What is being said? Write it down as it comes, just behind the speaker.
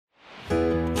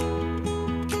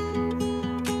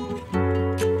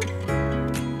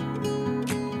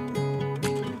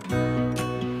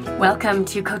Welcome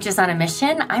to Coaches on a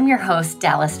Mission. I'm your host,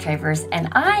 Dallas Travers, and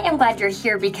I am glad you're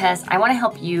here because I want to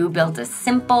help you build a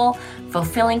simple,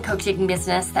 fulfilling coaching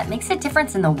business that makes a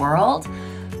difference in the world,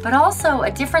 but also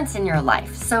a difference in your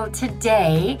life. So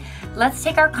today, let's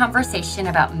take our conversation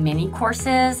about mini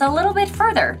courses a little bit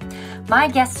further. My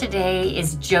guest today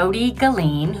is Jody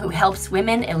Galeen, who helps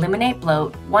women eliminate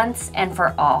bloat once and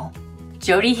for all.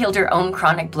 Jody healed her own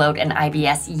chronic bloat and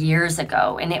IBS years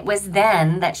ago, and it was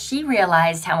then that she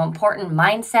realized how important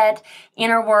mindset,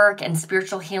 inner work, and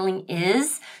spiritual healing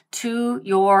is to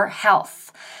your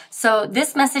health. So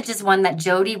this message is one that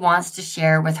Jody wants to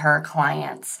share with her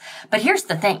clients. But here's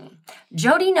the thing.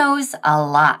 Jody knows a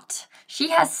lot.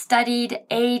 She has studied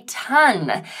a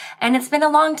ton, and it's been a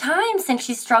long time since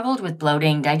she struggled with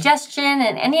bloating, digestion,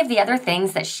 and any of the other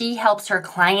things that she helps her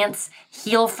clients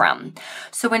heal from.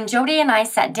 So when Jody and I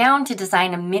sat down to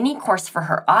design a mini course for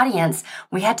her audience,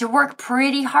 we had to work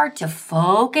pretty hard to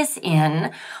focus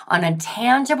in on a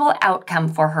tangible outcome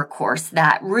for her course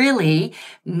that really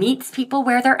meets people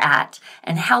where they're at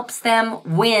and helps them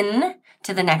win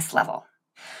to the next level.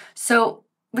 So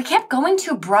we kept going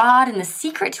too broad, and the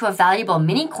secret to a valuable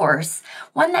mini course,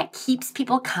 one that keeps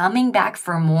people coming back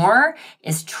for more,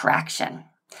 is traction.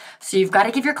 So you've got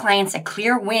to give your clients a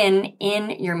clear win in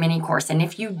your mini course. And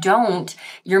if you don't,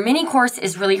 your mini course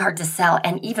is really hard to sell.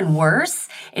 And even worse,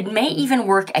 it may even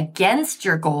work against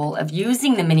your goal of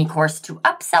using the mini course to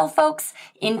upsell folks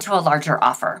into a larger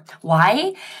offer.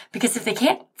 Why? Because if they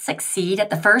can't succeed at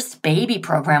the first baby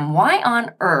program, why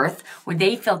on earth would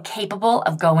they feel capable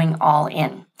of going all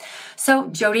in? So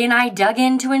Jody and I dug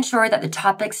in to ensure that the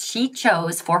topics she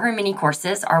chose for her mini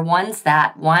courses are ones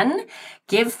that, 1,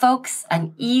 give folks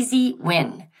an easy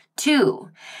win. 2,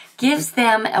 gives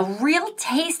them a real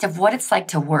taste of what it's like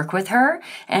to work with her.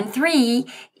 And 3,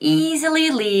 easily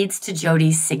leads to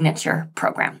Jody's signature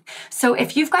program. So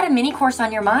if you've got a mini course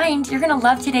on your mind, you're going to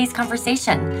love today's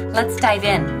conversation. Let's dive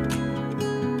in.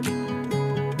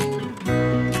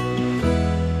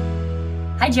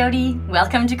 Hi, Jody.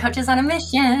 Welcome to Coaches on a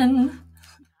Mission.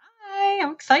 Hi,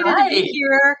 I'm excited to be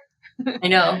here. I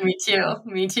know, me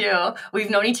too.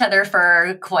 We've known each other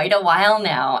for quite a while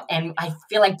now, and I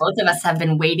feel like both of us have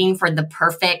been waiting for the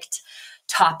perfect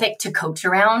topic to coach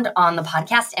around on the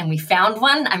podcast, and we found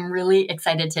one. I'm really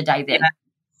excited to dive in. Yeah,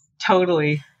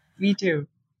 totally. Me too.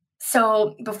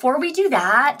 So before we do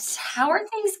that, how are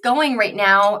things going right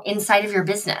now inside of your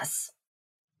business?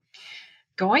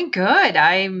 Going good.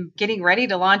 I'm getting ready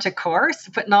to launch a course,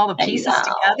 putting all the pieces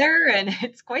together, and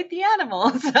it's quite the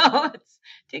animal. So it's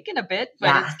taking a bit,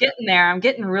 but It's getting there. I'm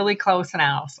getting really close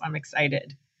now, so I'm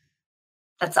excited.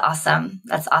 That's awesome.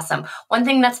 One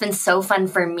thing that's been so fun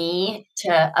for me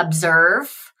to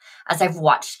observe as I've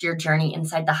watched your journey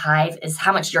inside the Hive is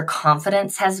how much your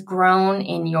confidence has grown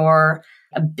in your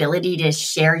ability to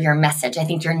share your message. I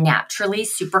think you're naturally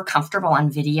super comfortable on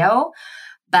video,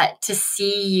 but to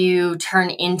see you turn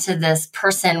into this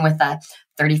person with a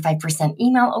 35%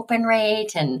 email open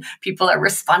rate and people are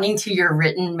responding to your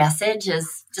written message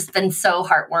has just been so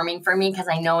heartwarming for me because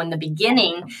I know in the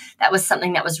beginning that was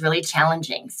something that was really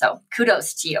challenging. So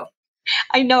kudos to you.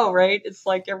 I know, right? It's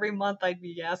like every month I'd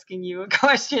be asking you a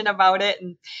question about it.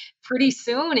 And pretty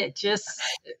soon it just,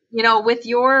 with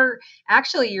your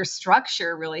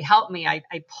structure really helped me. I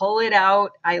pull it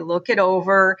out, I look it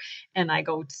over, and I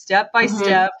go step by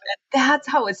step. And that's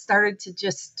how it started to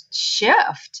just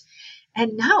shift.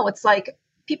 And now it's like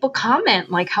people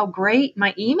comment like how great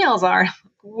my emails are.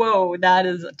 Whoa, that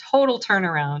is a total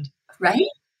turnaround. Right?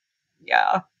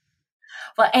 Yeah.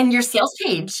 Well, and your sales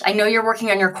page, I know you're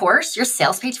working on your course. Your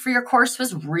sales page for your course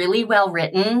was really well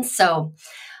written. So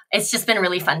it's just been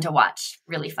really fun to watch,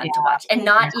 to watch and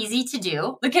not easy to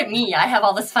do. Look at me. I have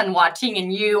all this fun watching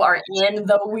and you are in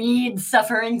the weeds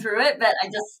suffering through it, but I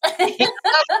just.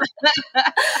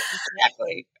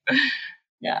 Exactly.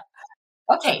 Yeah.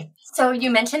 Okay. So you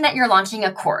mentioned that you're launching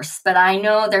a course, but I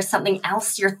know there's something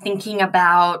else you're thinking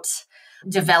about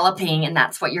developing, and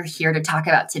that's what you're here to talk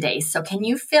about today. So can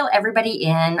you fill everybody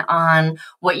in on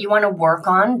what you want to work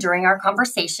on during our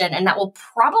conversation? And that will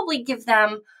probably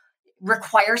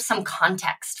require some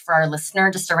context for our listener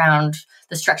just around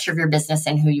the structure of your business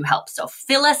and who you help. So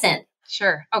fill us in.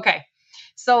 Sure. Okay.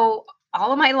 So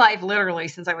all of my life, literally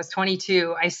since I was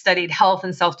 22, I studied health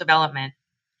and self-development.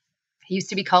 I used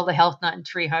to be called the health nut and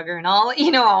tree hugger and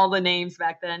all the names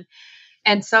back then.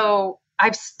 And so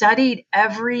I've studied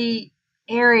every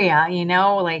area, and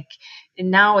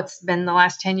now it's been the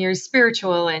last 10 years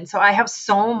spiritual. And so I have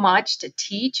so much to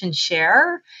teach and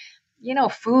share,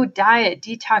 food, diet,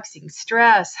 detoxing,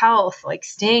 stress, health, like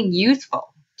staying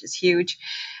youthful, which is huge.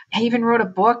 I even wrote a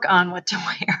book on what to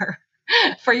wear.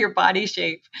 for your body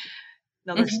shape.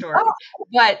 Another Mhm. story.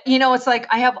 But, it's like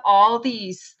I have all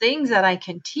these things that I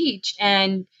can teach,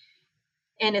 and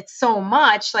it's so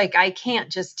much, like I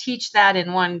can't just teach that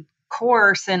in one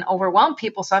course and overwhelm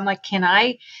people. So I'm like, can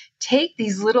I take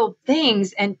these little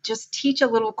things and just teach a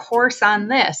little course on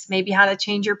this? Maybe how to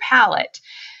change your palate,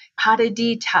 how to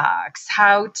detox,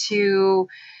 how to,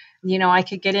 I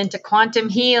could get into quantum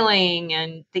healing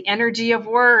and the energy of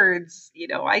words.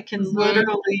 I can Mhm.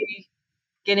 literally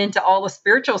get into all the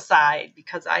spiritual side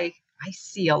because I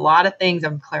see a lot of things.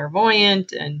 I'm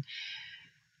clairvoyant, and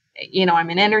I'm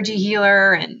an energy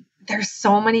healer, and there's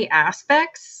so many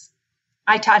aspects.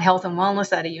 I taught health and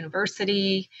wellness at a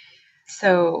university.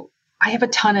 So I have a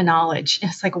ton of knowledge.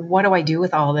 It's like, what do I do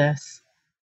with all this?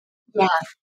 Yeah.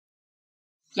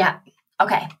 Yeah.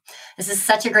 Okay. This is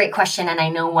such a great question. And I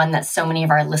know one that so many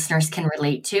of our listeners can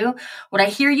relate to. What I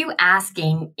hear you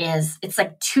asking is it's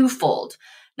like twofold.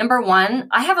 Number one,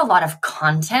 I have a lot of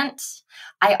content.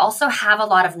 I also have a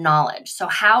lot of knowledge. So,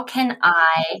 how can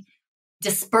I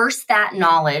disperse that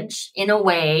knowledge in a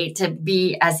way to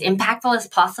be as impactful as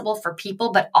possible for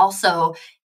people, but also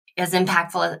as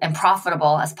impactful and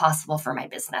profitable as possible for my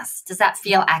business? Does that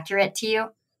feel accurate to you?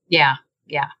 Yeah.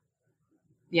 Yeah.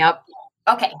 Yep.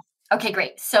 Okay. Okay,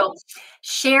 great. So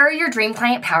share your dream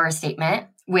client power statement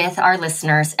with our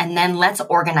listeners, and then let's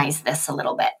organize this a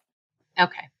little bit.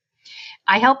 Okay.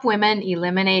 I help women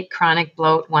eliminate chronic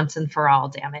bloat once and for all,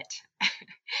 damn it.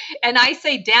 And I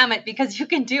say damn it because you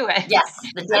can do it. Yes,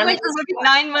 the I damn went it from is looking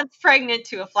 9 months pregnant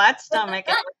to a flat stomach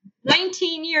and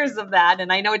 19 years of that.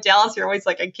 And I know, Dallas, you're always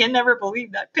like, I can never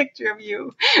believe that picture of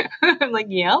you. I'm like,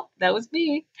 yeah, that was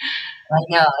me. I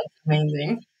know, it's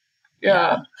amazing.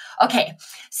 Yeah. Yeah. Okay.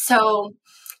 So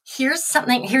here's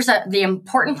the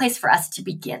important place for us to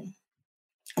begin.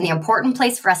 And the important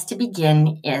place for us to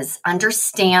begin is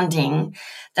understanding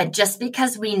that just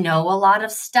because we know a lot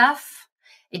of stuff,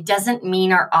 it doesn't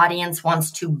mean our audience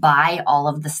wants to buy all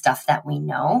of the stuff that we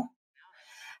know.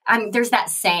 There's that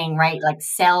saying, right? Like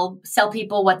sell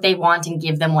people what they want and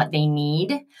give them what they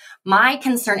need. My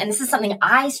concern, and this is something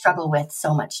I struggle with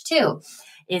so much too,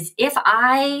 is if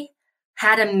I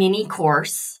had a mini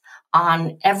course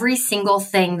on every single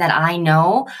thing that I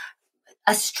know,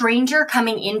 a stranger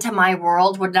coming into my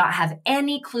world would not have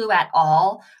any clue at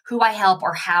all who I help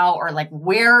or how or like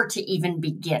where to even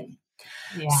begin.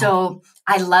 Yeah. So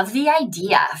I love the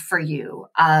idea for you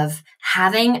of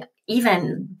having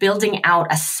even building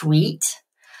out a suite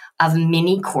of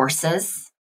mini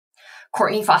courses.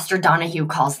 Courtney Foster Donahue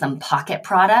calls them pocket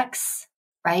products,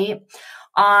 right?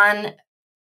 On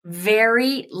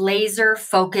very laser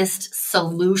focused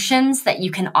solutions that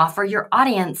you can offer your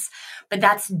audience. But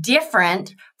that's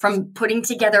different from putting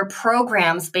together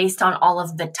programs based on all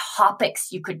of the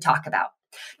topics you could talk about.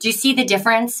 Do you see the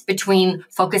difference between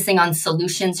focusing on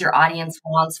solutions your audience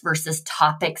wants versus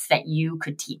topics that you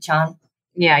could teach on?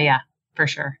 Yeah, for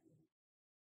sure.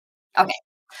 Okay.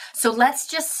 So let's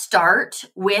just start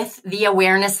with the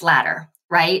awareness ladder,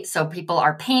 right? So people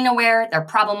are pain aware, they're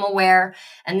problem aware,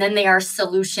 and then they are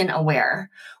solution aware.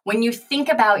 When you think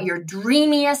about your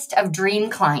dreamiest of dream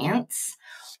clients,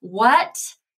 what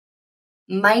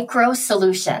micro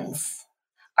solutions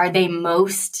are they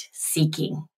most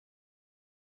seeking?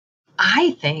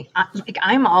 I think like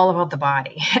I'm all about the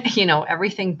body,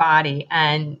 everything body.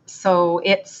 And so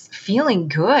it's feeling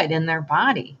good in their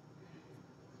body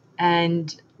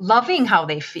and loving how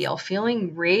they feel,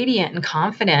 feeling radiant and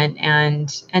confident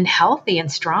and healthy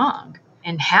and strong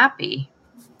and happy,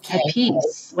 at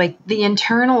peace, like the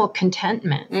internal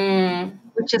contentment,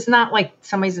 which is not like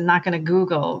somebody's not going to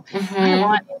Google, I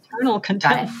want internal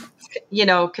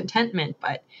contentment,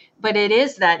 but it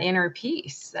is that inner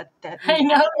peace that I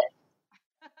know.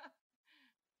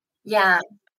 Yeah.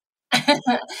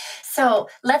 So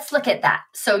let's look at that.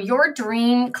 So your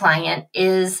dream client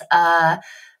is a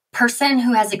person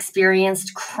who has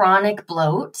experienced chronic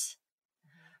bloat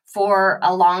for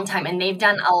a long time, and they've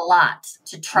done a lot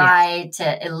to try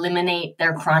to eliminate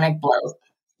their chronic bloat.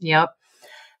 Yep.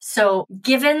 So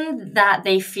given that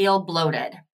they feel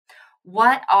bloated,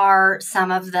 what are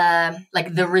some of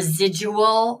the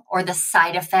residual or the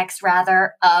side effects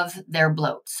rather of their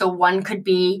bloat? So one could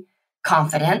be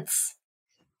confidence,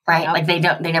 right? Yep. Like they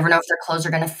never know if their clothes are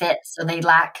going to fit. So they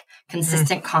lack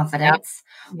consistent confidence.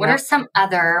 Yep. What are some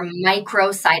other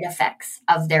micro side effects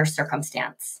of their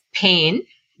circumstance? Pain.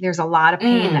 There's a lot of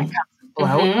pain that comes with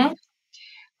bloat.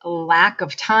 A lack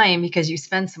of time because you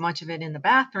spend so much of it in the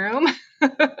bathroom.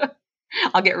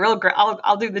 I'll get real.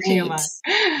 I'll do the TMI.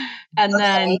 And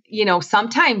then,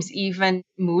 sometimes even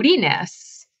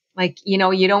moodiness. Like, you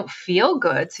don't feel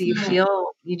good. So you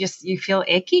feel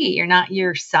icky. You're not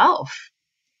yourself.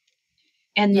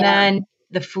 And Yeah. then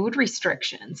the food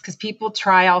restrictions, because people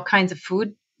try all kinds of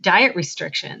food diet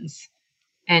restrictions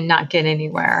and not get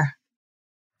anywhere.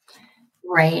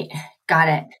 Right. Got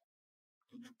it.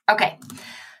 Okay.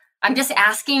 I'm just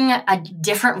asking a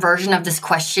different version of this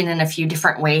question in a few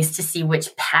different ways to see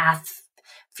which path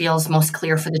feels most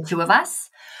clear for the two of us.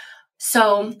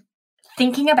 So,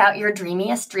 thinking about your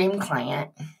dreamiest dream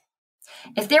client,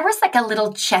 if there was like a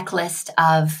little checklist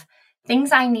of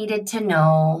things I needed to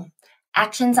know,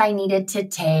 actions I needed to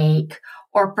take,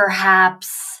 or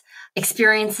perhaps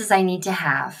experiences I need to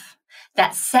have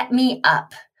that set me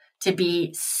up to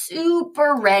be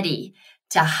super ready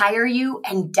to hire you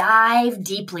and dive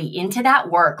deeply into that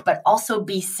work, but also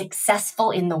be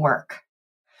successful in the work,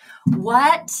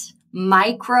 what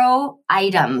micro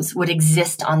items would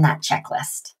exist on that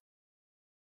checklist?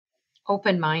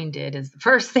 Open-minded is the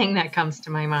first thing that comes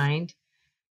to my mind.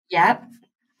 Yep.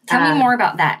 Tell me more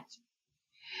about that.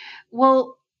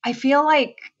 Well, I feel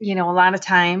like, a lot of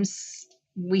times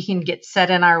we can get set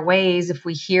in our ways if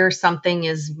we hear something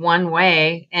is one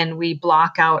way and we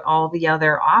block out all the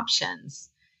other options.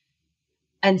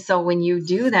 And so when you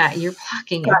do that, you're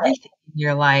blocking everything in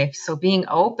your life. So being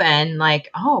open, like,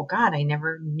 oh God, I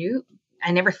never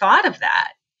thought of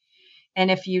that. And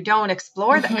if you don't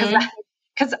explore that,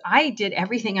 because I did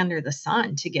everything under the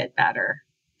sun to get better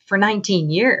for 19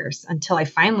 years until I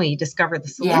finally discovered the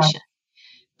solution. Yeah.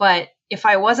 But if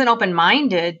I wasn't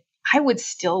open-minded, I would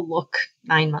still look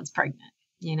 9 months pregnant,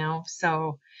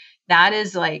 So that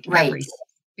is like everything,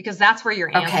 because that's where your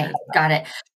answer is. Okay, got it.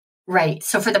 Right.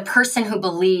 So for the person who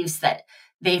believes that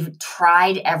they've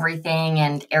tried everything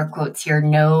and air quotes here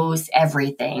knows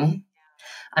everything,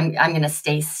 I'm going to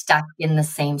stay stuck in the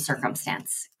same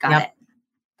circumstance. Got it.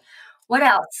 What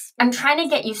else? I'm trying to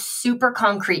get you super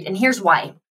concrete, and here's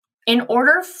why. In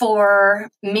order for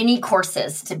mini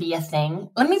courses to be a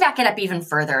thing, let me back it up even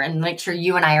further and make sure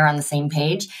you and I are on the same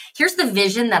page. Here's the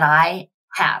vision that I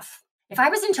have. If I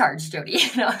was in charge, Jody,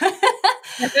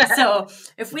 So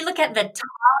if we look at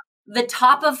the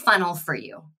top of funnel for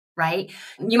you, right?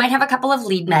 You might have a couple of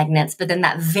lead magnets, but then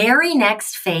that very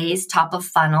next phase, top of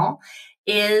funnel,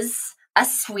 is a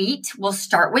suite. We'll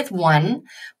start with one,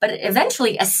 but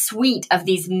eventually a suite of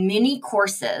these mini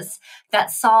courses that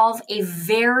solve a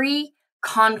very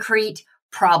concrete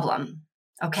problem.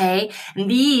 Okay.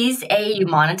 And these, you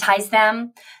monetize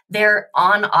them. They're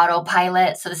on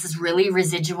autopilot. So this is really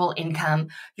residual income.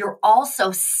 You're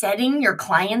also setting your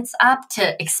clients up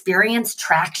to experience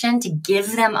traction, to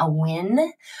give them a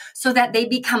win so that they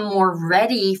become more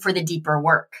ready for the deeper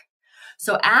work.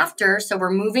 So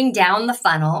we're moving down the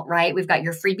funnel, right? We've got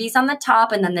your freebies on the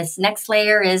top, and then this next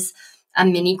layer is a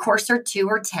mini course or 2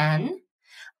 or 10.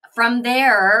 From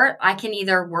there, I can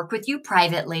either work with you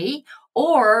privately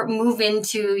or move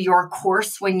into your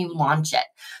course when you launch it.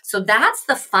 So that's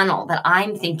the funnel that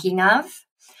I'm thinking of.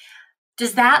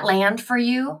 Does that land for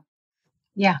you?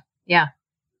 Yeah.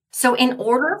 So in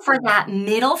order for that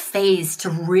middle phase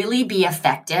to really be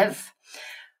effective,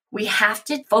 we have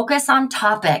to focus on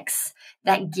topics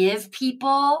that give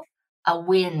people a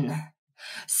win.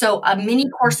 So a mini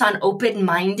course on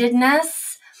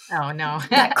open-mindedness. Oh, no.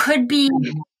 That could be,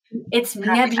 it's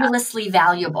nebulously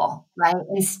valuable, right?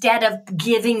 Instead of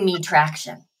giving me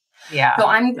traction. Yeah. So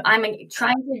I'm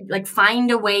trying to find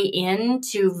a way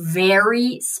into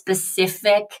very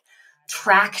specific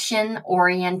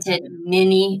traction-oriented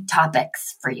mini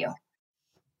topics for you.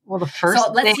 Well,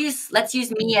 let's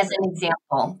use me as an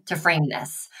example to frame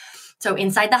this. So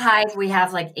inside the Hive, we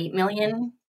have 8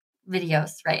 million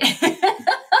videos, right?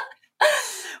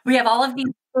 We have all of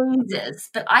these phases,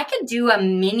 but I could do a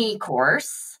mini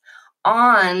course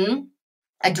on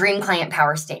a dream client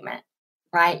power statement,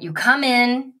 right? You come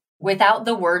in without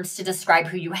the words to describe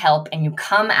who you help, and you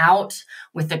come out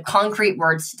with the concrete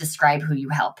words to describe who you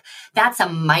help. That's a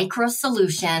micro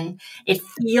solution. It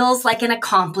feels like an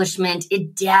accomplishment.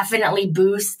 It definitely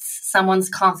boosts someone's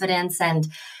confidence and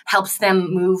helps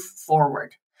them move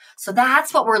forward. So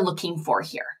that's what we're looking for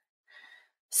here.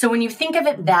 So when you think of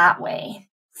it that way,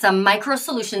 some micro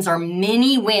solutions are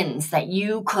mini wins that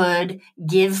you could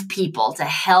give people to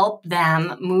help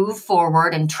them move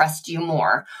forward and trust you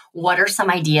more. What are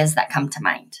some ideas that come to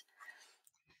mind?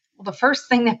 Well, the first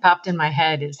thing that popped in my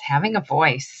head is having a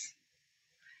voice.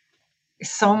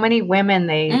 So many women,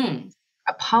 they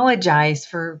apologize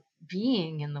for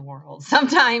being in the world.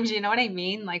 Sometimes, you know what I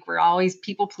mean? We're always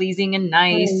people pleasing and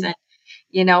nice. And,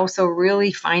 so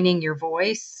really finding your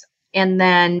voice. And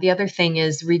then the other thing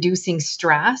is reducing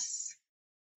stress.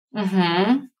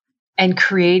 Mm-hmm. and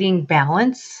creating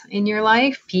balance in your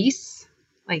life, peace,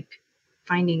 like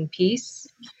finding peace.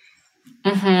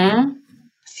 Mm-hmm.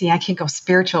 See, I can go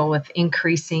spiritual with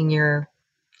increasing your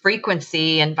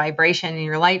frequency and vibration in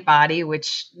your light body,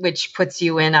 which puts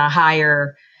you in a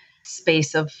higher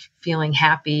space of feeling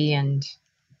happy and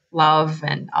love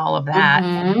and all of that.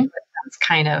 Mm-hmm. That's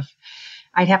kind of,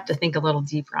 I'd have to think a little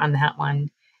deeper on that one.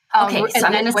 Okay, so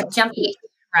I'm going to jump in.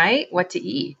 Right? What to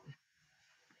eat.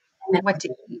 What to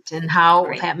eat and how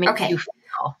Great. that makes you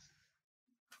feel.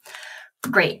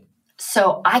 Great.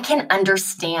 So I can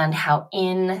understand how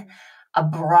in a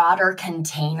broader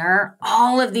container,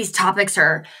 all of these topics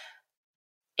are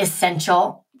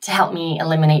essential to help me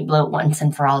eliminate bloat once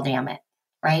and for all, damn it,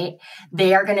 right?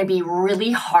 They are going to be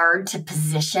really hard to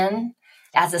position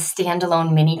as a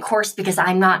standalone mini course because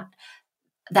the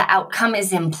outcome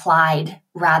is implied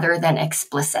rather than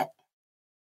explicit.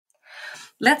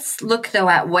 Let's look though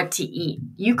at what to eat.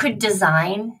 You could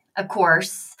design a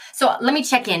course. So let me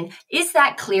check in. Is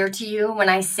that clear to you when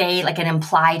I say like an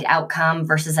implied outcome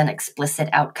versus an explicit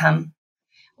outcome?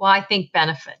 Well, I think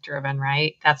benefit driven,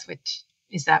 right?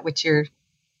 Is that what you're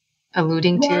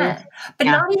alluding to? But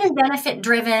not even benefit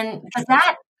driven, because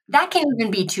that can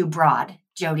even be too broad,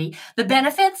 Jody. The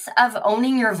benefits of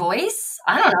owning your voice,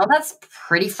 I don't know, that's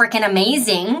pretty freaking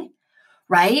amazing,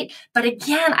 right? But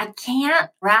again, I can't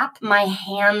wrap my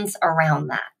hands around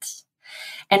that.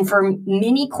 And for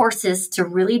mini courses to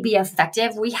really be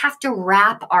effective, we have to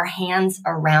wrap our hands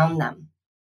around them,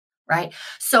 right?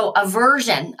 So a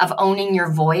version of owning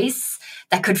your voice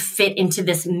that could fit into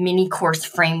this mini course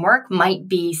framework might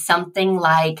be something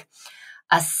like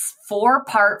a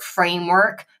 4-part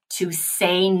framework to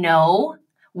say no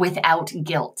without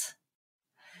guilt.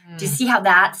 Do you see how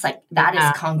that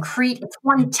is concrete? It's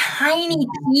one tiny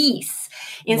piece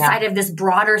inside of this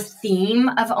broader theme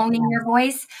of owning your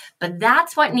voice, but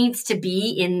that's what needs to be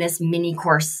in this mini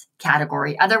course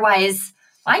category. Otherwise,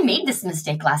 I made this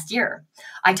mistake last year.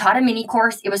 I taught a mini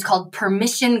course. It was called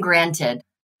Permission Granted.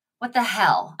 What the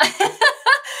hell? It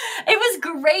was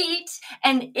great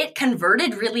and it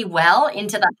converted really well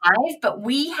into the Hive, but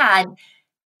we had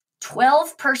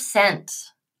 12%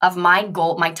 of my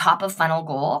goal, my top of funnel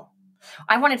goal.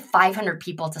 I wanted 500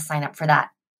 people to sign up for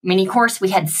that mini course. We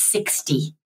had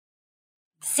 60.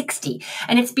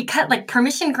 And it's because like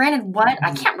permission granted, what?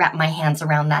 I can't wrap my hands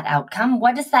around that outcome.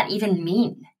 What does that even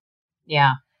mean?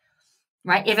 Yeah.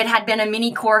 Right. If it had been a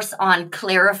mini course on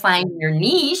clarifying your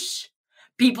niche,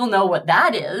 people know what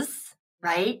that is.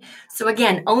 Right. So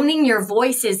again, owning your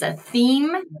voice is a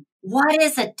theme. What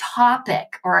is a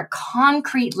topic or a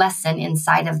concrete lesson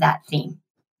inside of that theme?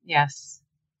 Yes.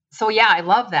 So yeah, I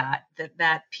love that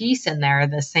piece in there,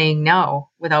 the saying no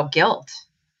without guilt.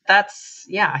 That's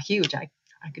huge. I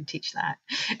could teach that.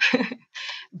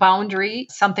 Boundary,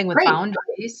 something with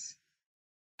boundaries.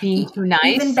 Being too nice.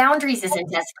 Even boundaries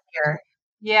isn't as clear.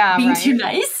 Yeah, being too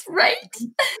nice, right?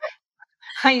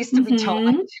 I used to be told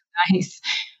I'm too nice.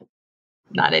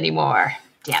 Not anymore.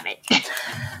 Damn it. I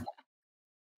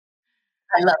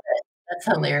love it. That's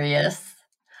hilarious.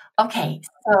 Okay,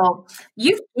 so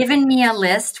you've given me a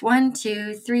list, 1,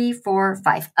 2, 3, 4,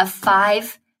 5, of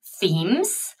 5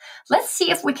 themes. Let's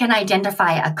see if we can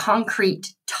identify a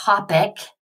concrete topic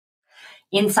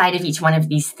inside of each one of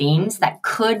these themes that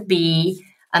could be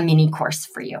a mini course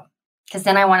for you. Because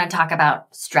then I want to talk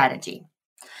about strategy.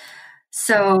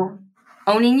 So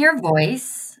owning your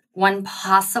voice, one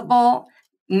possible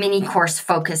mini course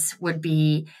focus would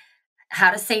be how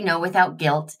to say no without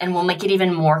guilt. And we'll make it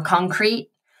even more concrete,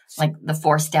 like the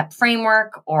 4-step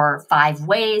framework or 5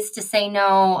 ways to say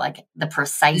no, like the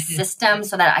precise system,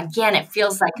 so that, again, it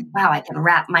feels like, wow, I can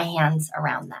wrap my hands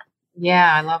around that.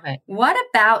 Yeah, I love it. What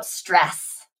about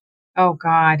stress? Oh,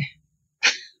 God.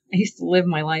 I used to live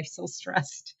my life so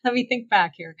stressed. Let me think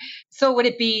back here. So would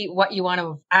it be what you want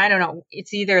to, I don't know,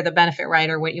 it's either the benefit, right,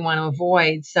 or what you want to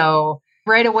avoid. So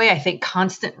right away, I think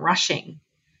constant rushing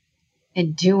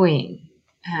and doing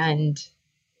and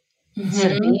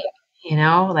being,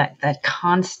 that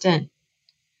constant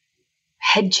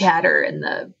head chatter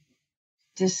and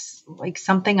just like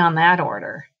something on that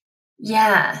order.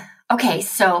 Yeah. Okay.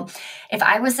 So if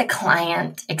I was a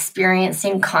client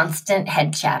experiencing constant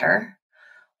head chatter,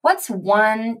 what's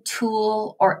one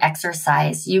tool or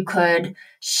exercise you could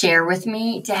share with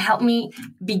me to help me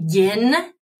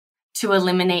begin to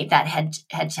eliminate that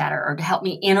head chatter, or to help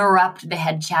me interrupt the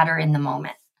head chatter in the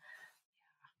moment?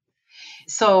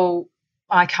 So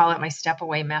I call it my step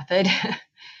away method.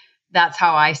 That's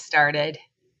how I started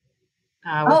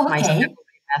with my step away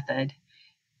method.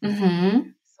 Mm-hmm.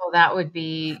 So that would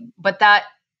be, but that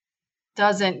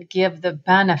doesn't give the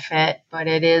benefit, but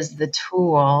it is the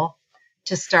tool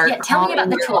to start Yeah, tell me about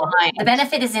calming the your tool. mind. The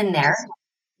benefit is in there.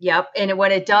 Yep. And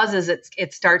what it does is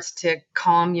it starts to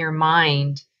calm your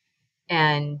mind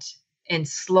and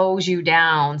slows you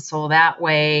down. So that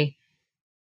way,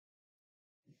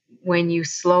 when you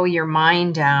slow your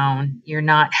mind down, you're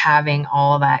not having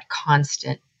all that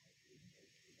constant,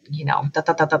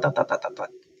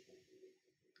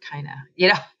 kind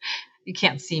of, you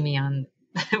can't see me on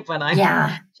when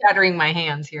I'm chattering my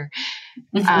hands here.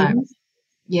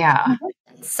 Yeah.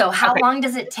 So how long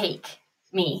does it take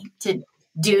me to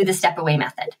do the step away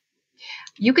method?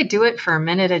 You could do it for a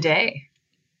minute a day,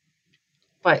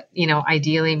 but,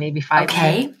 ideally maybe 5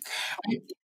 minutes.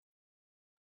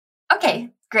 Okay,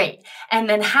 great. And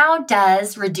then how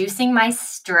does reducing my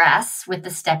stress with the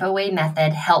step away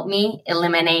method help me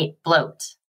eliminate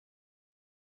bloat?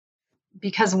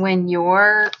 Because when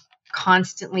you're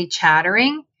constantly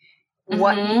chattering,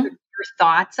 what your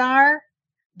thoughts are,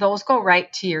 those go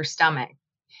right to your stomach.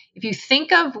 If you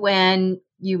think of when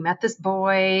you met this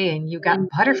boy and you got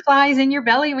butterflies in your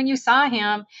belly when you saw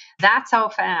him, that's how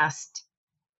fast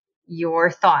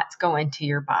your thoughts go into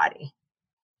your body.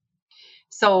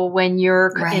 So when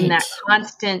you're in that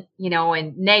constant,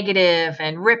 and negative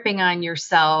and ripping on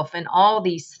yourself and all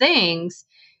these things,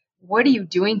 what are you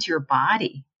doing to your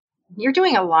body? You're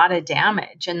doing a lot of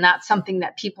damage. And that's something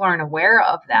that people aren't aware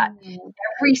of, that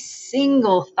every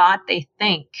single thought they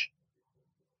think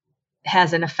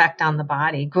has an effect on the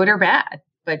body, good or bad,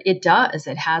 but it does.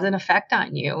 It has an effect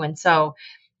on you. And so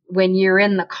when you're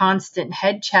in the constant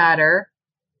head chatter,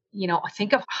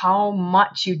 think of how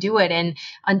much you do it. And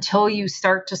until you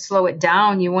start to slow it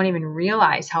down, you won't even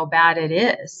realize how bad it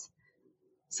is.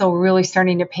 So really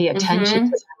starting to pay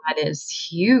attention to that is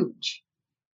huge,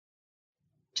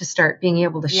 to start being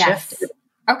able to shift it.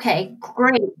 Okay,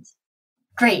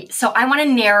 great. So I want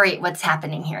to narrate what's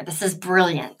happening here. This is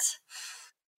brilliant.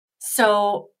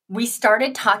 So we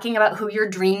started talking about who your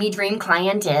dreamy dream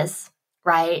client is,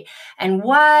 right? And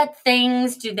what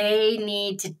things do they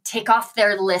need to tick off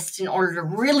their list in order to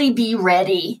really be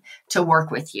ready to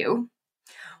work with you?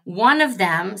 One of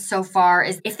them so far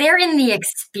is if they're in the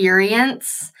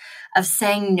experience of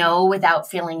saying no without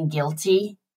feeling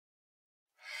guilty,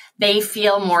 they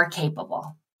feel more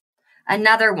capable.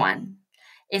 Another one,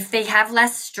 if they have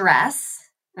less stress,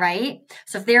 right?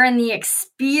 So if they're in the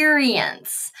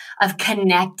experience of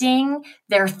connecting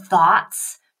their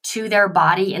thoughts to their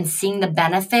body and seeing the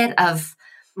benefit of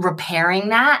repairing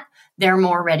that, they're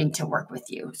more ready to work with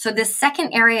you. So this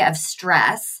second area of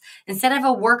stress, instead of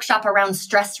a workshop around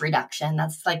stress reduction,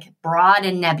 that's like broad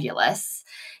and nebulous,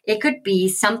 it could be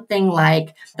something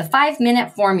like the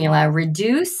 5-minute formula: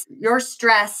 reduce your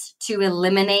stress to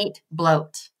eliminate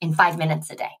bloat in 5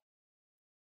 minutes a day.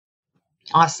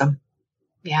 Awesome.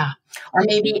 Yeah. Or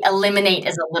maybe eliminate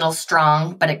is a little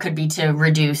strong, but it could be to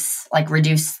reduce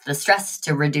the stress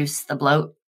to reduce the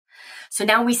bloat. So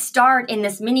now we start in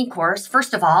this mini course.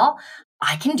 First of all,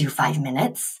 I can do 5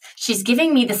 minutes. She's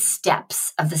giving me the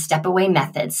steps of the step away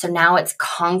method. So now it's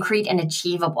concrete and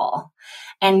achievable.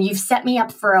 And you've set me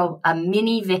up for a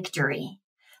mini victory.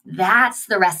 That's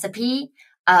the recipe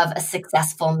of a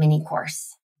successful mini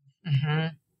course.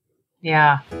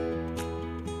 Yeah.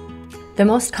 The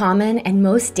most common and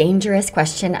most dangerous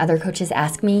question other coaches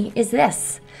ask me is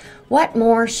this: what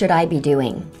more should I be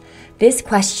doing? This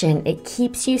question, it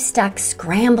keeps you stuck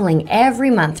scrambling every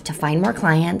month to find more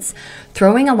clients,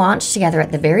 throwing a launch together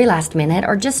at the very last minute,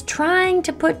 or just trying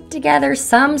to put together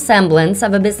some semblance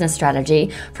of a business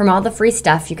strategy from all the free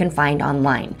stuff you can find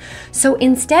online. So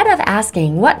instead of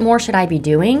asking, what more should I be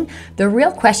doing? The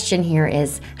real question here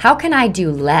is, how can I do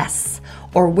less?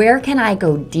 Or where can I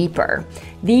go deeper?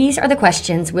 These are the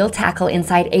questions we'll tackle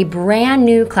inside a brand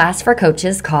new class for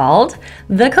coaches called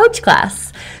The Coach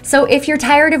Class. So if you're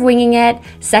tired of winging it,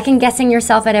 second guessing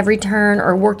yourself at every turn,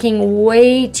 or working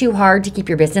way too hard to keep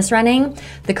your business running,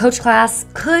 the Coach Class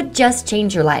could just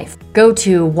change your life. Go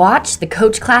to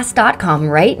watchthecoachclass.com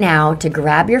right now to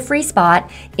grab your free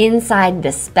spot inside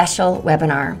this special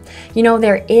webinar.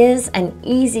 There is an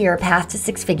easier path to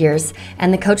 6 figures,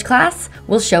 and the Coach Class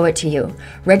will show it to you.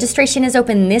 Registration is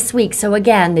open this week, so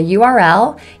again, the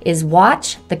URL is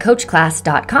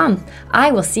watchthecoachclass.com.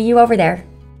 I will see you over there.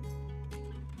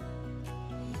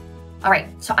 All right,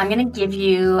 so I'm going to give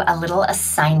you a little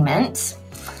assignment,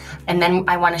 and then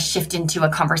I want to shift into a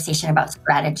conversation about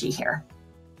strategy here.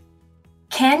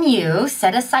 Can you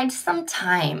set aside some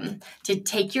time to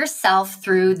take yourself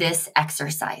through this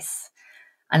exercise?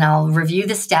 And I'll review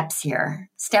the steps here.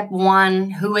 Step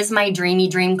 1, who is my dreamy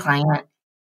dream client?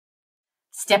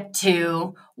 Step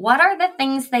 2, what are the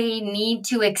things they need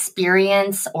to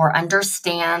experience or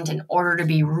understand in order to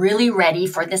be really ready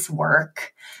for this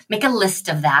work? Make a list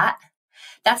of that.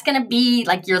 That's going to be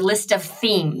like your list of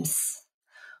themes.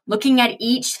 Looking at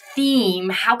each theme,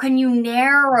 how can you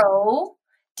narrow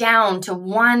down to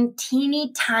one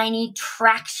teeny tiny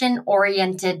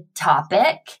traction-oriented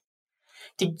topic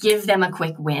to give them a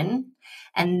quick win?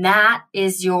 And that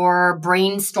is your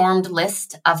brainstormed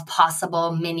list of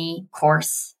possible mini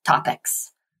course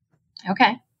topics.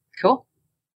 Okay, cool.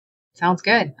 Sounds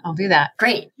good. I'll do that.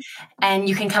 Great. And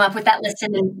you can come up with that list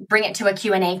and then bring it to a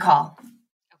Q&A call.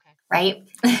 Okay. Right?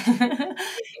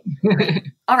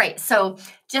 All right. So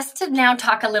just to now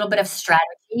talk a little bit of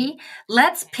strategy,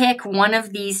 let's pick one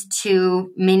of these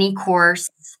 2 mini course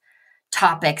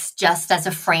topics just as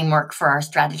a framework for our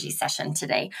strategy session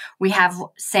today. We have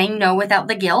saying no without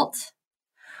the guilt,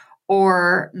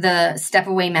 or the step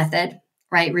away method,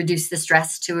 right? Reduce the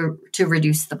stress to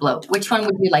reduce the bloat. Which one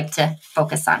would you like to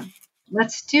focus on?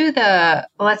 Let's do the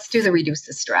reduce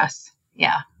the stress.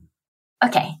 Yeah.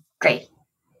 Okay, great.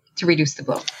 To reduce the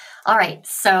bloat. All right.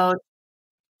 So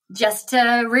just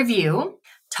to review,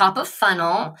 top of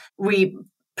funnel, we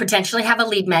potentially have a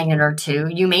lead magnet or 2.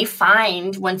 You may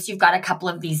find once you've got a couple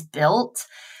of these built,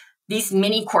 these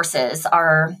mini courses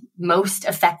are most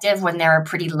effective when they're a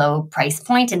pretty low price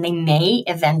point, and they may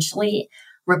eventually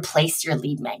replace your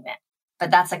lead magnet. But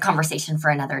that's a conversation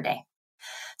for another day.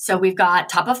 So we've got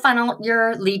top of funnel,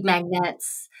 your lead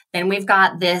magnets. Then we've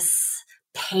got this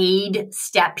paid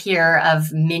step here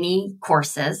of mini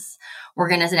courses. We're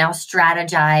going to now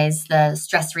strategize the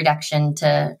stress reduction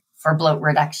for bloat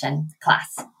reduction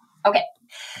class. Okay.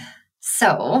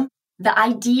 So the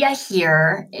idea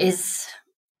here is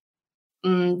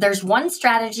there's one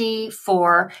strategy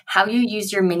for how you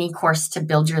use your mini course to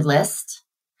build your list.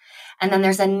 And then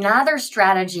there's another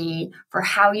strategy for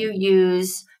how you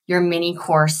use your mini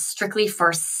course strictly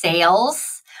for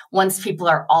sales once people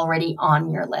are already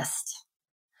on your list.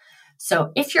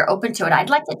 So if you're open to it, I'd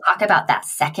like to talk about that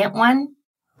second one.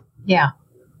 Yeah.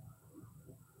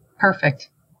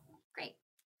 Perfect. Great.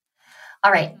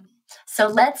 All right. So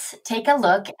let's take a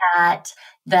look at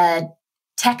the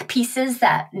tech pieces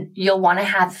that you'll want to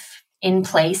have in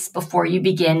place before you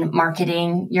begin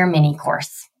marketing your mini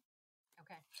course.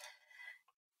 Okay.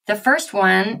 The first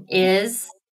one is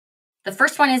a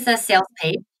sales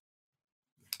page.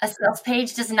 A sales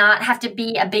page does not have to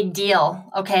be a big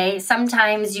deal, okay?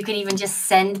 Sometimes you can even just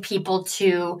send people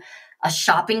to a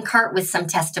shopping cart with some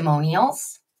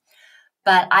testimonials.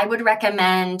 But I would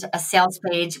recommend a sales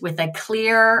page with a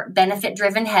clear,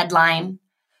 benefit-driven headline,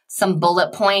 some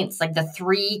bullet points, like the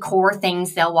 3 core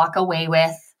things they'll walk away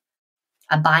with,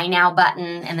 a buy now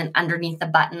button, and then underneath the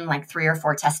button, like 3 or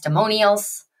 4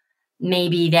 testimonials,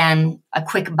 maybe then a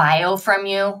quick bio from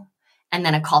you, and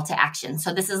then a call to action.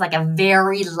 So this is like a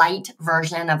very light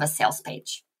version of a sales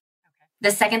page. Okay.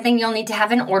 The second thing you'll need to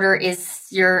have in order is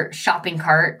your shopping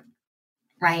cart,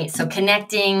 right? So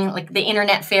connecting, like the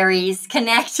internet fairies,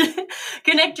 connect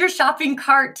your shopping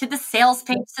cart to the sales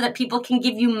page so that people can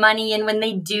give you money. And when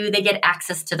they do, they get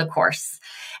access to the course.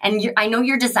 And I know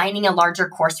you're designing a larger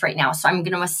course right now, so I'm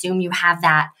going to assume you have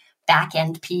that back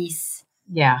end piece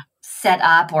set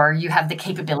up, or you have the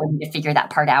capability to figure that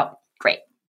part out. Great.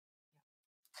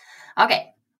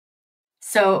 Okay.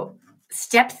 So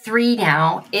step 3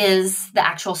 now is the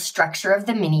actual structure of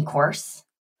the mini course.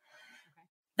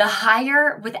 The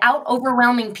higher without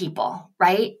overwhelming people,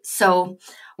 right? So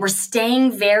we're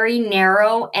staying very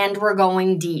narrow and we're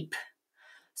going deep.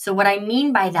 So what I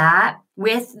mean by that,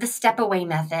 with the step away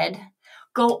method,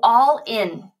 go all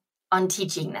in on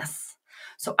teaching this.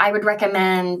 So I would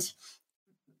recommend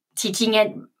teaching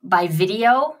it by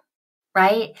video,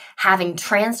 right? Having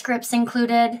transcripts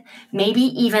included, maybe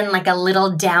even like a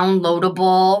little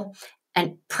downloadable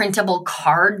and printable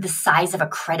card the size of a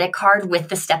credit card with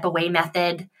the step away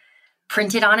method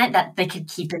printed on it that they could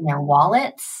keep in their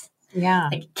wallets. Yeah.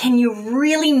 Like, can you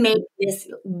really make this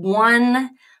one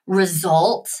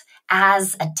result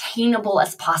as attainable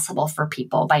as possible for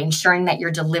people by ensuring that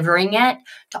you're delivering it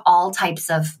to all types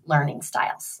of learning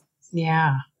styles?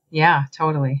 Yeah. Yeah,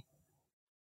 totally.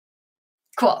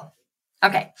 Cool.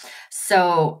 Okay.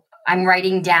 So I'm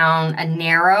writing down a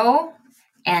narrow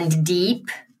and deep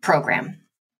program.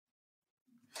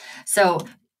 So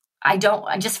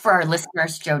just for our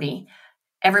listeners, Jody,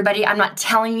 everybody, I'm not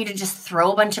telling you to just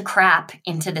throw a bunch of crap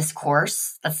into this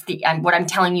course. What I'm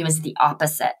telling you is the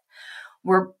opposite.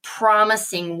 We're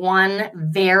promising one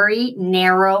very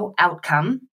narrow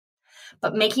outcome,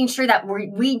 but making sure that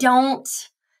we don't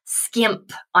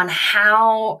skimp on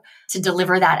how to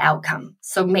deliver that outcome.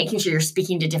 So making sure you're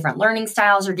speaking to different learning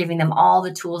styles or giving them all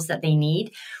the tools that they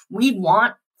need. We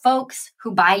want folks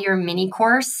who buy your mini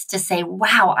course to say,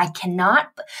 wow, to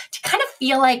kind of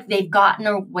feel like they've gotten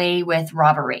away with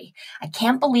robbery. I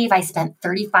can't believe I spent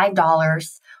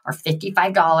 $35 or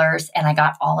 $55 and I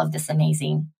got all of this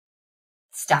amazing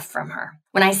stuff from her.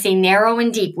 When I say narrow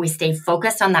and deep, we stay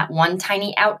focused on that one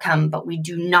tiny outcome, but we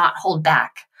do not hold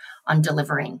back on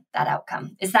delivering that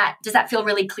outcome. Does that feel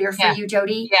really clear for you,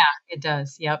 Jody? Yeah, it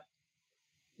does. Yep.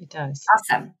 It does.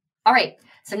 Awesome. All right.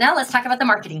 So now let's talk about the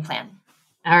marketing plan.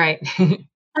 All right.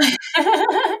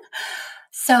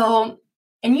 So,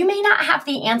 and you may not have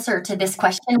the answer to this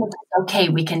question, which is okay.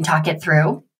 We can talk it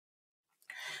through.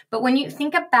 But when you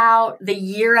think about the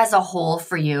year as a whole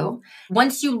for you,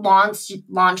 once you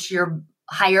launch your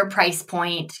higher price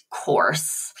point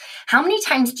course, how many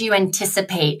times do you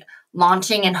anticipate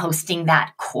launching and hosting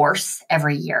that course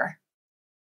every year?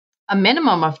 A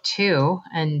minimum of 2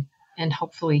 and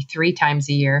hopefully 3 times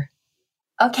a year.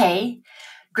 Okay,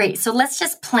 great. So let's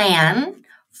just plan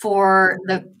for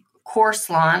the course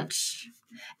launch.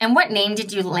 And what name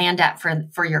did you land at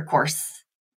for your course?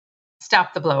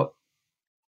 Stop the Bloat.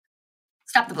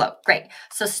 Stop the Bloat. Great.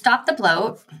 So Stop the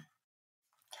Bloat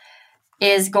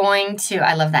is going to,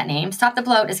 I love that name. Stop the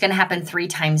Bloat is going to happen 3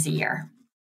 times a year.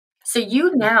 So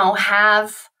you now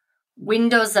have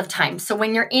windows of time. So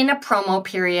when you're in a promo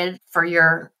period for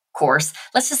your course,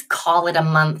 let's just call it a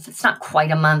month. It's not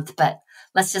quite a month, but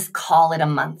let's just call it a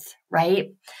month,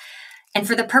 right? And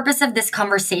for the purpose of this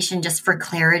conversation, just for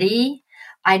clarity,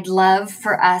 I'd love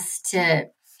for us to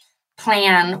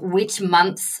plan which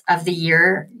months of the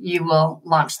year you will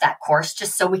launch that course,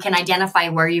 just so we can identify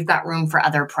where you've got room for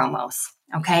other promos,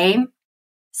 okay?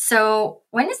 So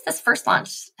when is this first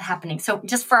launch happening? So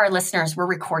just for our listeners, we're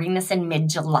recording this in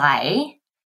mid-July.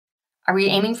 Are we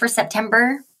aiming for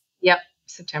September? Yep,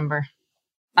 September.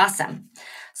 Awesome.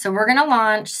 So we're going to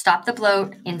launch Stop the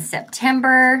Bloat in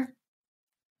September.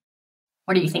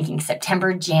 What are you thinking?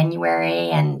 September, January,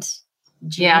 and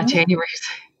June? Yeah, January.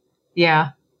 Yeah.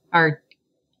 Or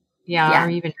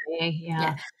even May.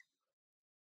 Yeah.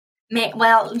 May.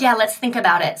 Well, yeah, let's think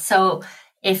about it. So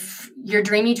if your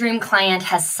dreamy dream client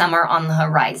has summer on the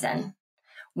horizon,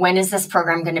 when is this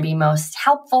program going to be most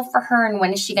helpful for her? And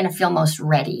when is she going to feel most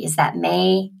ready? Is that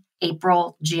May,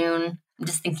 April, June? I'm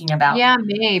just thinking about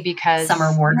May, because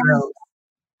summer wardrobe.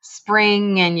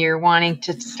 Spring, and you're wanting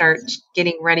to start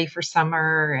getting ready for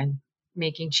summer and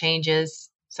making changes.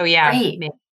 So Great.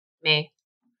 May.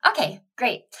 Okay,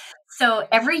 great. So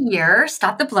every year,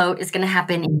 Stop the Bloat is going to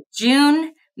happen in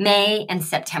June, May, and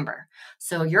September.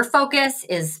 So your focus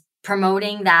is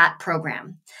promoting that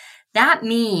program. That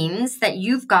means that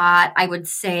you've got, I would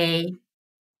say,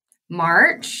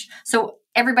 March. So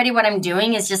everybody, what I'm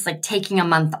doing is just like taking a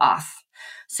month off.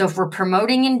 So if we're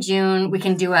promoting in June, we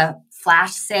can do a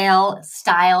flash sale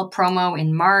style promo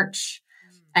in March,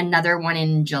 another one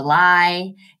in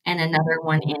July, and another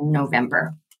one in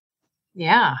November.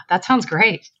 Yeah, that sounds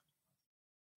great.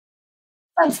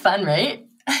 Sounds fun, right?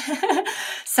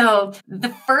 So the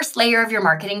first layer of your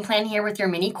marketing plan here with your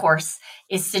mini course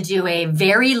is to do a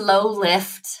very low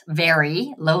lift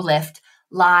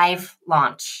live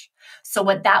launch. So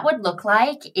what that would look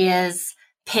like is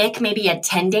pick maybe a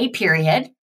 10-day period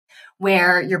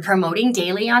where you're promoting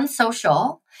daily on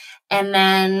social and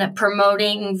then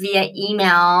promoting via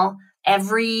email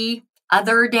every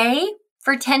other day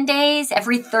for 10 days,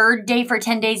 every third day for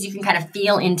 10 days. You can kind of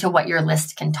feel into what your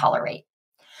list can tolerate.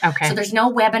 Okay. So there's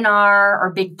no webinar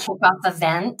or big kickoff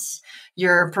event.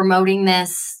 You're promoting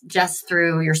this just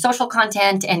through your social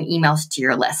content and emails to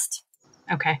your list.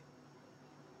 Okay.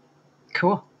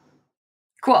 Cool.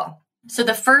 So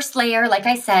the first layer, like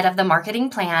I said, of the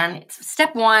marketing plan, it's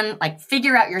step 1, like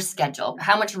figure out your schedule.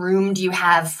 How much room do you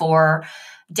have for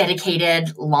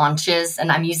dedicated launches?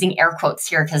 And I'm using air quotes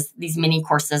here because these mini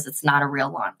courses, it's not a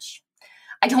real launch.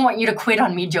 I don't want you to quit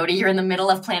on me, Jody. You're in the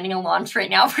middle of planning a launch right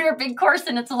now for your big course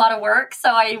and it's a lot of work. So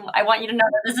I want you to know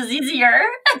that this is easier.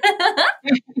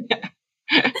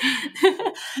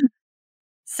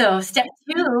 So step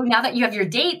 2, now that you have your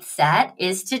date set,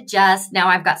 is to just, now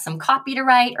I've got some copy to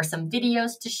write or some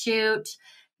videos to shoot,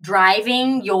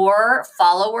 driving your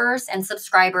followers and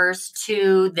subscribers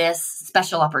to this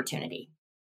special opportunity.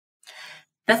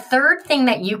 The third thing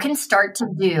that you can start to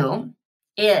do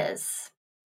is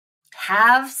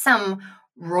have some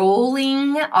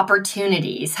rolling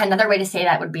opportunities. Another way to say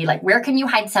that would be like, where can you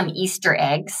hide some Easter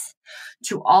eggs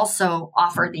to also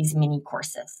offer these mini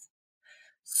courses?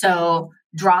 So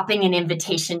dropping an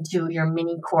invitation to your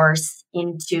mini course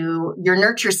into your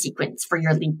nurture sequence for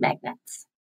your lead magnets.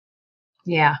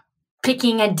 Yeah.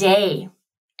 Picking a day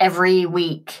every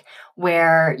week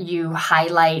where you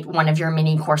highlight one of your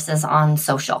mini courses on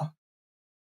social.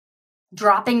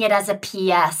 Dropping it as a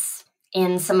PS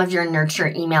in some of your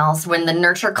nurture emails. When the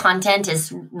nurture content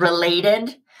is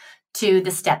related to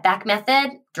the step back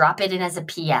method, drop it in as a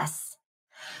PS.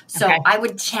 So Okay. I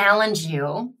would challenge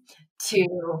you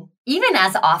to, even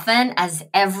as often as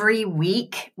every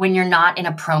week when you're not in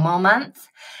a promo month,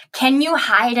 can you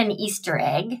hide an Easter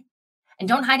egg? And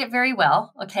don't hide it very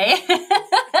well, okay?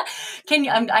 Can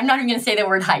you? I'm not even going to say the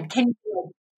word hide. Can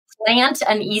you plant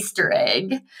an Easter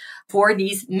egg for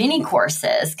these mini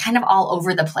courses kind of all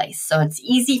over the place? So it's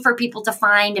easy for people to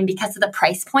find. And because of the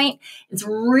price point, it's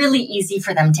really easy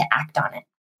for them to act on it.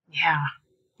 Yeah.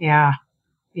 Yeah.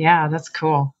 Yeah. That's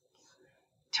cool.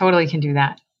 Totally can do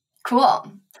that.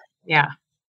 Cool. Yeah.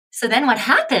 So then what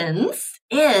happens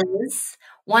is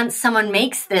once someone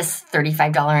makes this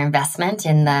 $35 investment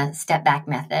in the step back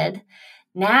method,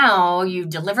 now you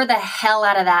deliver the hell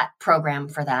out of that program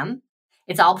for them.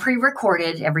 It's all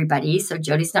pre-recorded, everybody. So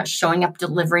Jody's not showing up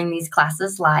delivering these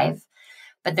classes live,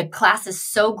 but the class is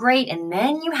so great. And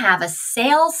then you have a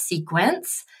sales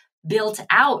sequence built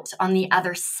out on the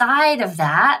other side of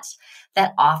that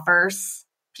offers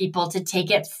people to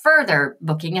take it further,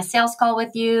 booking a sales call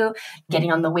with you,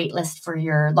 getting on the wait list for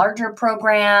your larger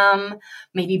program,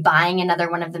 maybe buying another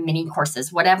one of the mini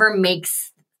courses, whatever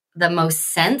makes the most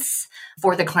sense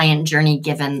for the client journey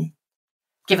given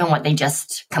what they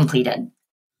just completed.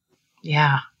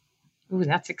 Yeah. Ooh,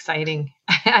 that's exciting.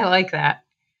 I like that.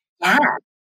 Yeah.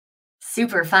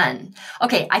 Super fun.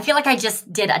 Okay, I feel like I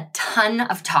just did a ton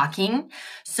of talking.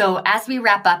 So as we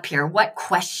wrap up here, what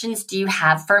questions do you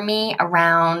have for me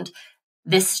around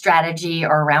this strategy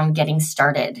or around getting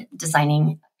started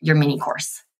designing your mini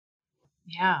course?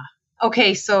 Yeah.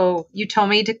 Okay. So you told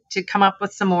me to come up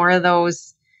with some more of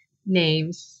those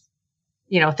names,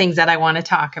 things that I want to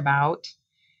talk about.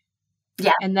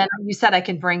 Yeah. And then you said I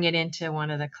can bring it into one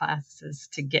of the classes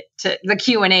to get to the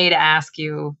Q&A to ask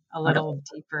you a little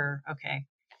deeper. Okay.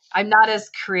 I'm not as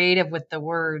creative with the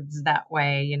words that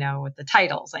way, with the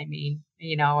titles, I mean,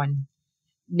 and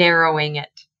narrowing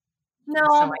it. No,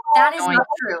 so that is not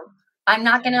true. I'm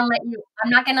not going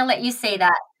to let you say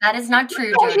that. That is not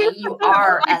true, Jody. You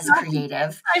are as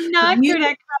creative. I'm not good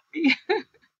at copy.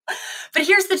 But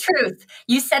here's the truth.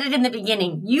 You said it in the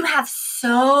beginning. You have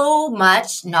so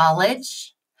much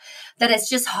knowledge that it's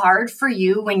just hard for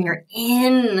you when you're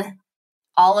in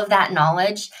all of that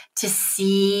knowledge to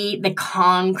see the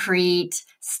concrete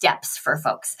steps for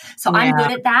folks. So I'm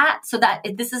good at that. So that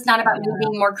this is not about me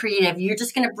being more creative. You're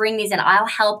just going to bring these in. I'll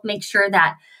help make sure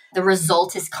that the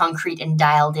result is concrete and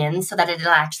dialed in so that it'll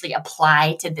actually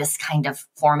apply to this kind of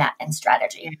format and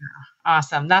strategy. Yeah.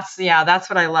 Awesome. That's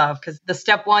what I love. Cause the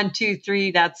step 1, 2,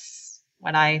 3, that's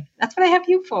what I have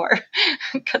you for,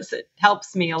 because it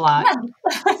helps me a lot.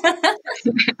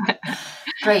 Yeah.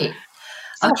 Great.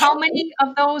 So how many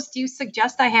of those do you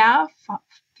suggest I have?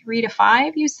 3 to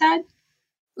 5, you said?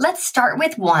 Let's start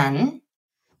with 1.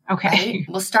 Okay. Right?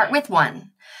 We'll start with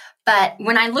 1. But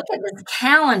when I look at this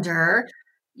calendar,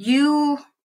 you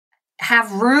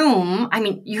have room. I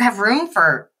mean, you have room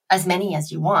for as many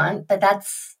as you want, but that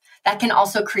can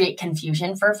also create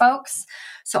confusion for folks.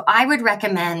 So I would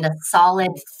recommend a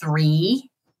solid 3.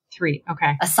 3.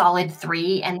 Okay. A solid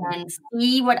 3, and then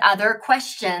see what other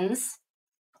questions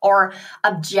or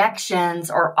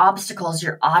objections or obstacles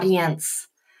your audience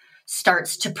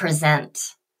starts to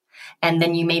present. And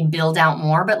then you may build out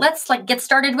more, but let's get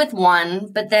started with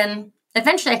 1. But then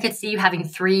eventually I could see you having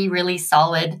 3 really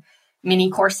solid mini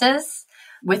courses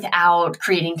without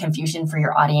creating confusion for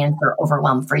your audience or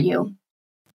overwhelm for you.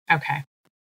 Okay.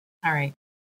 All right.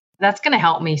 That's going to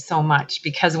help me so much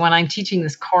because when I'm teaching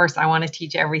this course, I want to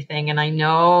teach everything. And I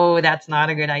know that's not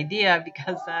a good idea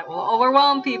because that will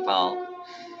overwhelm people.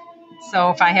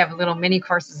 So if I have little mini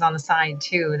courses on the side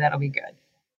too, that'll be good.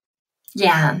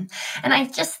 Yeah. And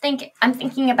I'm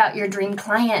thinking about your dream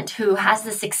client who has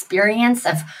this experience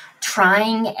of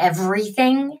trying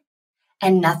everything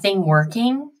and nothing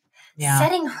working. Yeah.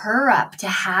 Setting her up to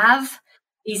have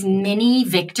these mini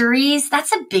victories,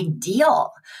 that's a big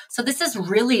deal. So this is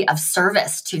really of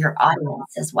service to your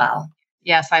audience as well.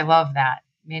 Yes, I love that.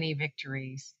 Mini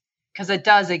victories. Because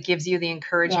it gives you the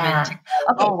encouragement to go,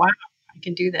 oh, wow, I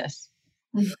can do this.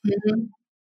 Mm-hmm.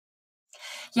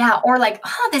 Yeah, or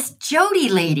this Jody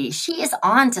lady, she is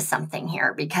on to something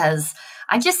here because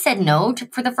I just said no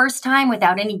for the first time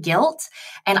without any guilt.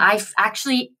 And I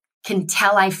actually can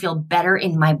tell I feel better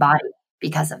in my body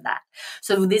because of that.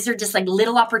 So these are just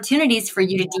little opportunities for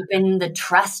you to deepen the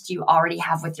trust you already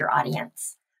have with your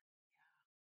audience.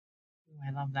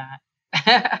 I love that.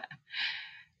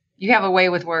 You have a way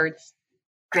with words.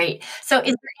 Great. So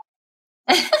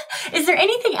is there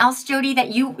anything else, Jody, that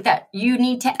you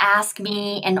need to ask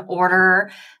me in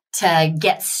order to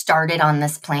get started on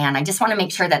this plan? I just want to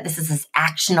make sure that this is as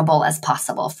actionable as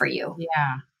possible for you.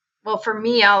 Yeah. Well, for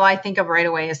me, all I think of right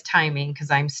away is timing because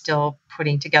I'm still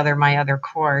putting together my other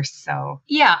course. So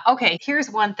yeah. Okay. Here's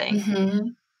one thing. Mm-hmm.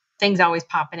 Things always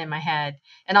popping in my head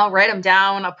and I'll write them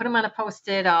down. I'll put them on a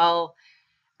Post-it.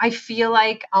 I feel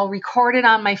like I'll record it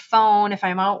on my phone if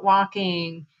I'm out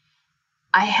walking.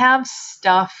 I have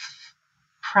stuff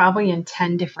probably in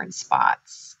 10 different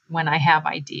spots when I have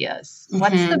ideas. Mm-hmm.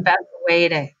 What's the best way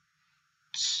to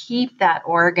keep that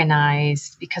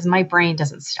organized? Because my brain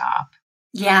doesn't stop.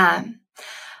 Yeah.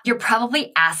 You're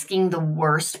probably asking the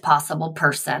worst possible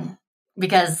person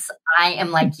because I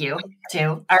am like you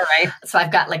too. All right. So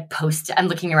I've got like I'm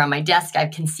looking around my desk. I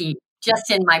can see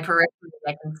just in my periphery,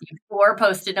 I can see 4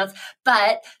 Post-it notes.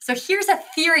 But so here's a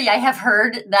theory I have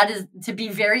heard that is to be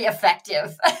very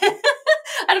effective. I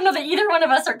don't know that either one of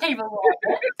us are capable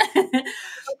of it.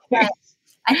 But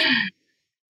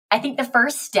I think the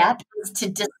first step is to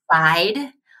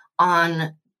decide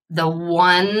on the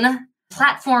one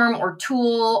platform or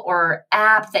tool or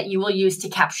app that you will use to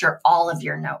capture all of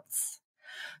your notes.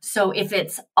 So if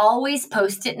it's always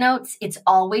Post-it notes, it's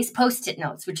always Post-it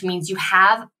notes, which means you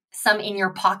have some in your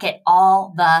pocket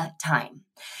all the time.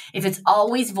 If it's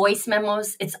always voice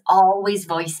memos, it's always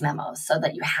voice memos so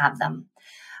that you have them.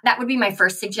 That would be my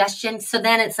first suggestion. So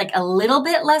then it's like a little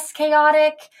bit less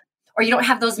chaotic, or you don't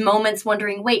have those moments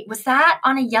wondering, wait, was that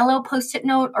on a yellow Post-it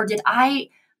note or did I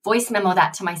voice memo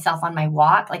that to myself on my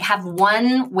walk? Like have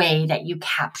one way that you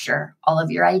capture all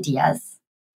of your ideas.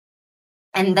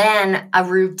 And then a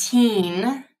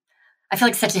routine. I feel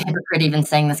like such a hypocrite even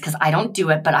saying this because I don't do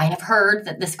it, but I have heard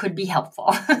that this could be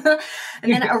helpful.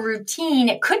 And then a routine,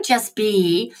 it could just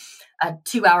be a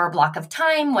 2-hour block of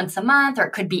time once a month, or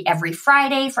it could be every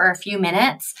Friday for a few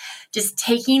minutes, just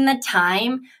taking the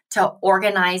time to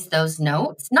organize those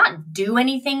notes, not do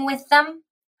anything with them,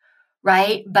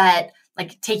 right? But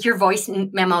like take your voice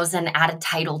memos and add a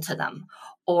title to them,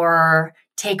 or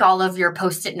take all of your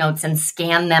Post-it notes and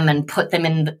scan them and put them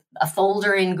in a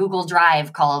folder in Google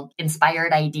Drive called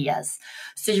Inspired Ideas.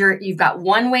 So you've got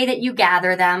one way that you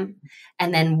gather them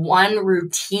and then one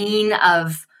routine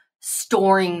of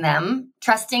storing them,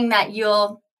 trusting that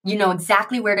you know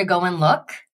exactly where to go and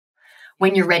look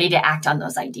when you're ready to act on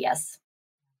those ideas.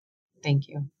 Thank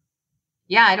you.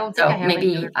 Yeah, I don't think I have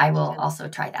maybe I will also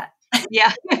try that.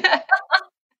 Yeah.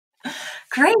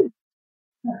 Great.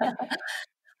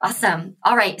 Awesome.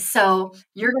 All right. So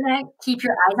you're going to keep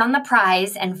your eyes on the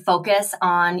prize and focus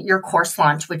on your course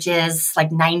launch, which is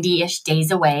like 90-ish days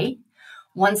away.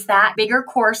 Once that bigger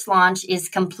course launch is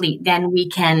complete, then we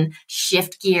can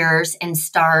shift gears and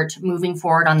start moving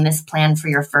forward on this plan for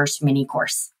your first mini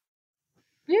course.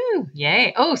 Ooh,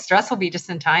 yay. Oh, stress will be just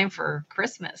in time for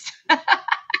Christmas.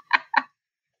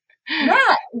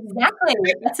 Yeah, exactly.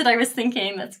 That's what I was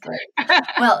thinking. That's great.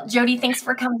 Well, Jody, thanks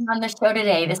for coming on the show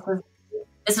today.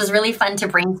 This was really fun to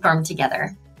brainstorm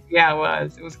together. Yeah, it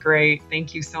was. It was great.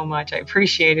 Thank you so much. I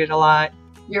appreciate it a lot.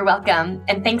 You're welcome.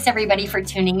 And thanks everybody for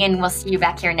tuning in. We'll see you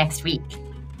back here next week.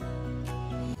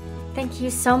 Thank you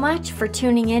so much for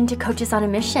tuning in to Coaches on a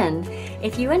Mission.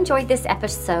 If you enjoyed this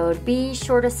episode, be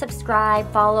sure to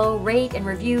subscribe, follow, rate, and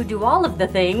review, do all of the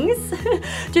things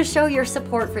to show your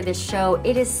support for this show.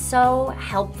 It is so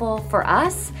helpful for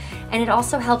us, and it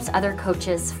also helps other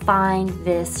coaches find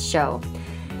this show.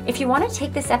 If you want to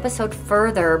take this episode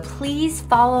further, please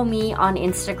follow me on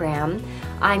Instagram.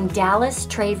 I'm Dallas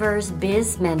Travers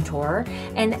Biz Mentor,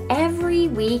 and every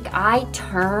week I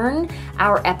turn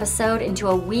our episode into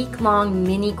a week-long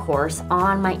mini course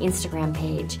on my Instagram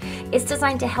page. It's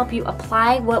designed to help you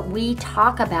apply what we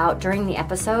talk about during the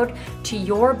episode to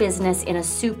your business in a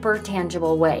super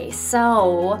tangible way.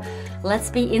 So let's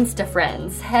be Insta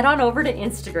friends. Head on over to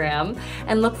Instagram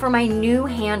and look for my new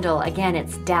handle. Again,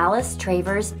 it's Dallas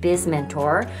Travers Biz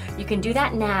Mentor. You can do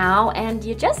that now, and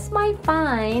you just might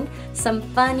find some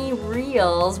funny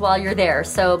reels while you're there.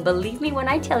 So believe me when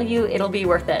I tell you, it'll be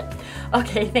worth it.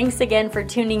 Okay, thanks again for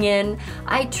tuning in.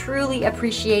 I truly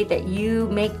appreciate that you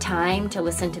make time to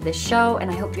listen to this show, and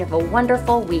I hope you have a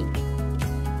wonderful week.